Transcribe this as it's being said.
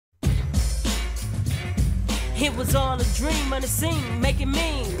It was all a dream on the scene, making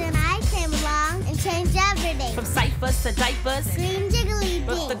mean. Then I came along and changed everything. From ciphers to diapers, Green jiggly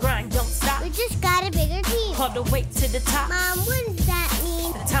but the things. grind don't stop. We just got a bigger team. All the way to the top. Mom, what does that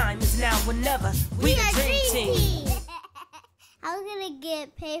mean? The time is now or never. We the are dream team. I'm gonna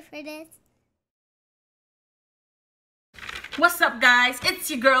get paid for this. What's up, guys?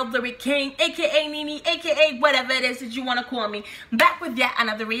 It's your girl, Lyric Kane, aka Nene, aka whatever it is that you want to call me, back with yet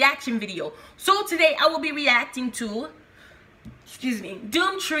another reaction video. So today I will be reacting to,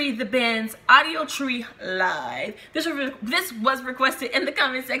 Doomtree, the band's Audiotree Live. This was requested in the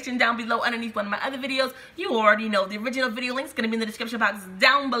comment section down below underneath one of my other videos. You already know the original video link is going to be in the description box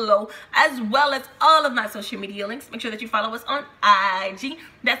down below, as well as all of my social media links. Make sure that you follow us on IG.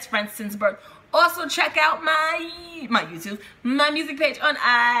 That's Friends Since Birth. Also, check out my YouTube, my music page on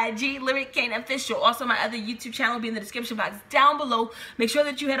IG, Lyric Kane Official. Also, my other YouTube channel will be in the description box down below. Make sure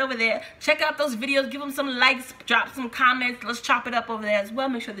that you head over there, check out those videos, give them some likes, drop some comments. Let's chop it up over there as well.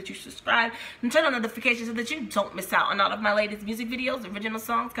 Make sure that you subscribe and turn on notifications so that you don't miss out on all of my latest music videos, original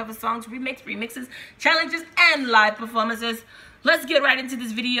songs, cover songs, remixes, challenges, and live performances. Let's get right into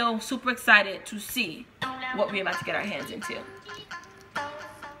this video. Super excited to see what we're about to get our hands into.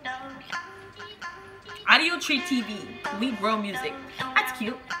 Audiotree TV, we grow music. That's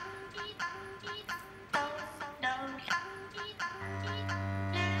cute.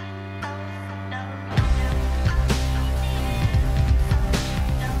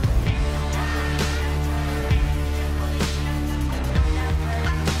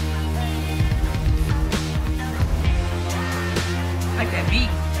 Like that beat.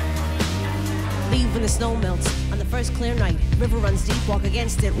 Leave when the snow melts on the first clear night. River runs deep, walk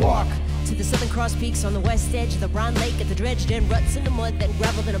against it, walk to the Southern Cross Peaks on the west edge of the Brown Lake at the dredge, then ruts in the mud, then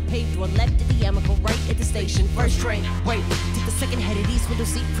gravel, then a paved one left at the Amical, right at the station. First train, wait, take the second headed east, window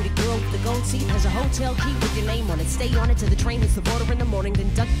seat, pretty girl with the gold seat has a hotel key with your name on it. Stay on it till the train hits the border in the morning,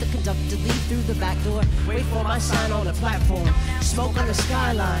 then duck the conductor, leave through the back door. Wait for my sign on the platform, smoke on the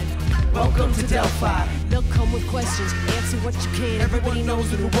skyline. Welcome to Delphi. They'll come with questions, answer what you can. Everybody knows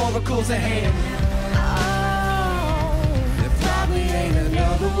the new oracle's at hand. Probably ain't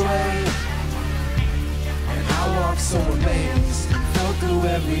another way, and I walk so amazed, flow through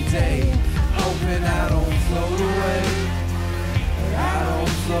every day, hoping I don't float away, I don't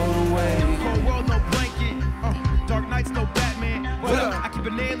float away. Cold world, no blanket, dark nights, no Batman. What up? I keep a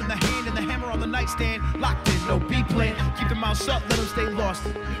nail in the hand and the hammer on the nightstand, locked in, no B plan. Keep the mouth shut, let them stay lost.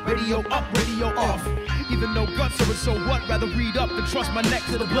 Radio up, radio off. Even no guts, so what? Rather read up than trust my neck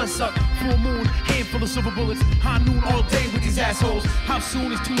to the blood suck. Full moon, handful of silver bullets. High noon all day with these assholes. How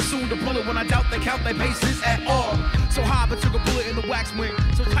soon is too soon to pull it when I doubt they count their paces at all? So high, but took a bullet in the wax wing.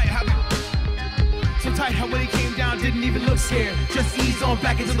 So tight how when he came down didn't even look scared. Just eased on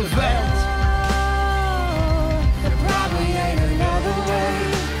back into the veil. There probably ain't another way.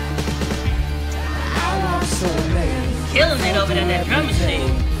 I walk so amazed, Killing it over in that drum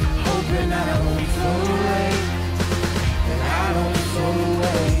machine. hoping I don't float away, and I don't float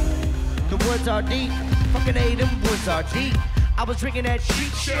away. The words are deep, fucking A, them words are deep. I was drinking that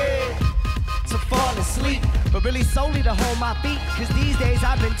cheap shit to fall asleep, but really solely to hold my feet. Cause these days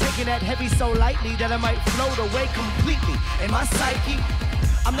I've been taking that heavy so lightly that I might float away completely in my psyche.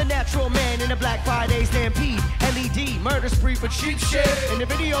 I'm the natural man in a Black Friday stampede. LED, murder spree for cheap shit. In the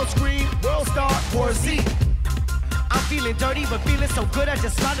video screen, world star, for Z. I'm feeling dirty, but feeling so good I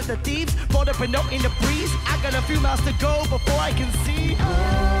just slaughtered the thieves. Rolled up a note in the breeze. I got a few miles to go before I can see. There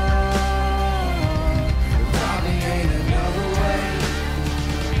probably ain't another way,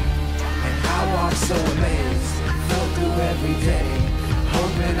 and I walk so amazed, flow through every day,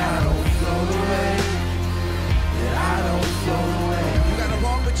 hoping I don't float away, that I don't float away. You got it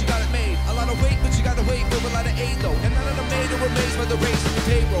wrong, but you got it made. A lot of weight, but you got to wait with a lot of aid though. And none of them made or amazed by the race in the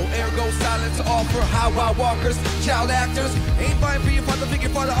payroll. Ergo silence to offer highway walkers, child actors. Ain't fine for you, find the figure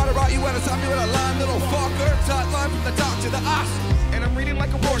for the auto route. You wanna stop me with a line, little fucker. Top line from the top to the ass. And I'm reading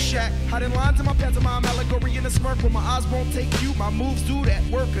like a Rorschach, hiding lines in my pantomime allegory in a smirk. When my eyes won't take you, my moves do that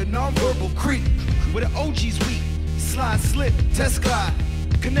work. A non-verbal creep with an OG's weak. Slide, slip, test glide,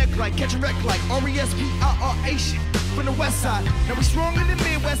 connect like catch a wreck like R-E-S-P-I-R-A shit. From the west side, now we strong in the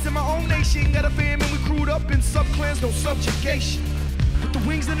Midwest in my own nation. Got a fam and we crewed up in sub-clans, no subjugation. With the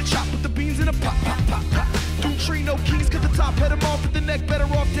wings in the chop, with the beans in the pot, pop, pop, pop. Doomtree, no kings, cut the top, head them off with the neck, better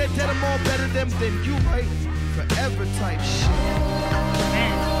off dead, dead them all, better them than you, right? Forever type shit.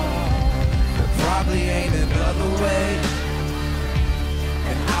 There probably ain't another way,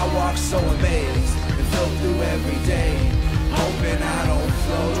 and I walk so amazed and flow through every day, hoping I don't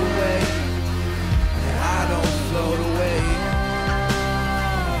float away, and I don't float away.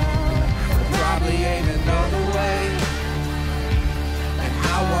 There probably ain't another way.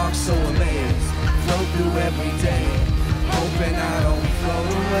 through every day, hoping I don't float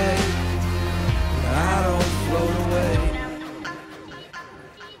away. I don't float away.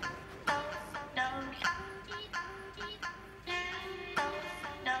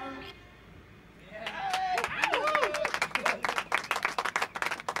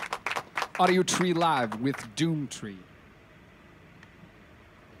 Audiotree Live with Doomtree.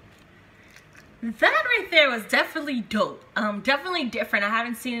 That right there was definitely dope. Definitely different. I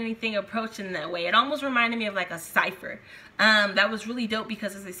haven't seen anything approached in that way. It almost reminded me of like a cypher. That was really dope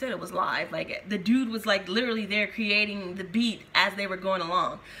because, as I said, it was live. Like the dude was like literally there creating the beat as they were going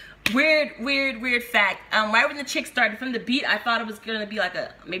along. Weird fact. Right when the chick started from the beat, I thought it was gonna be like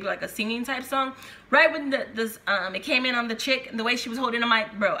maybe like a singing type song. Right when it came in on the chick, the way she was holding the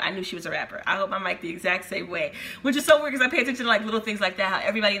mic, bro, I knew she was a rapper. I held my mic the exact same way, which is so weird because I pay attention to like little things like that. How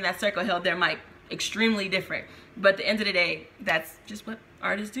everybody in that circle held their mic extremely different. But at the end of the day, that's just what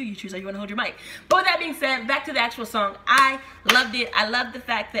artists do. You choose how you want to hold your mic. But with that being said, back to the actual song. I loved it. I loved the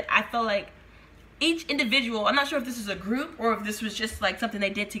fact that I felt like each individual, I'm not sure if this is a group or if this was just like something they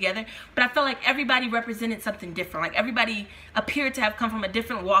did together, but I felt like everybody represented something different. Like everybody appeared to have come from a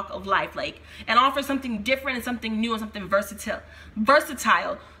different walk of life, like, and offer something different and something new and something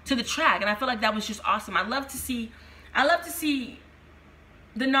versatile to the track. And I feel like that was just awesome. I love to see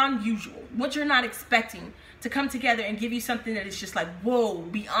the non-usual, what you're not expecting, to come together and give you something that is just like, whoa,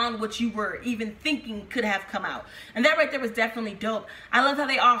 beyond what you were even thinking could have come out. And that right there was definitely dope. I love how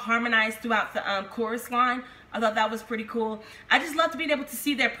they all harmonized throughout the chorus line. I thought that was pretty cool. I just loved being able to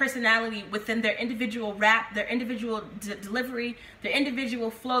see their personality within their individual rap, their individual delivery, their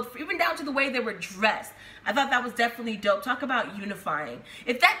individual flow, even down to the way they were dressed. I thought that was definitely dope. Talk about unifying.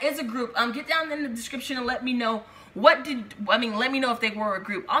 If that is a group, get down in the description and let me know let me know if they were a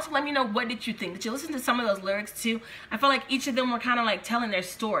group. Also, let me know, what did you think? Did you listen to some of those lyrics too? I felt like each of them were kind of like telling their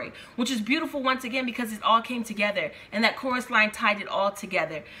story, which is beautiful once again because it all came together and that chorus line tied it all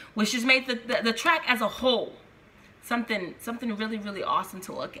together, which just made the track as a whole something really awesome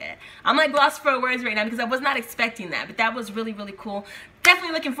to look at. I'm like lost for words right now because I was not expecting that, but that was really cool.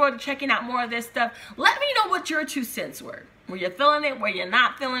 Definitely looking forward to checking out more of this stuff. Let me know what your 2 cents were. Were you feeling it? Were you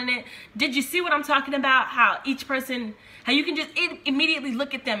not feeling it? Did you see what I'm talking about? How each person, how you can just immediately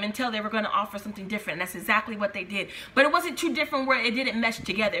look at them and tell they were going to offer something different. That's exactly what they did. But it wasn't too different where it didn't mesh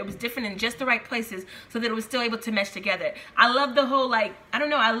together. It was different in just the right places so that it was still able to mesh together. I love the whole, like, I don't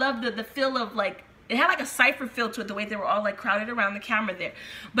know, I love the feel of, like, it had like a cypher feel to it, the way they were all like crowded around the camera there.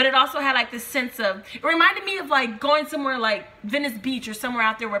 But it also had like this sense of, it reminded me of like going somewhere like Venice Beach or somewhere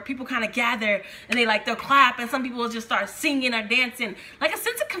out there where people kind of gather and they'll clap and some people will just start singing or dancing. Like a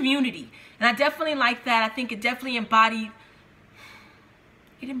sense of community. And I definitely like that. I think it definitely embodied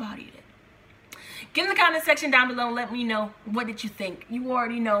it. Get in the comment section down below and let me know, what did you think? You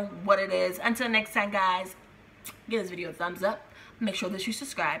already know what it is. Until next time, guys, give this video a thumbs up. Make sure that you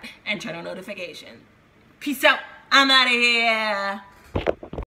subscribe and turn on notifications. Peace out. I'm out of here.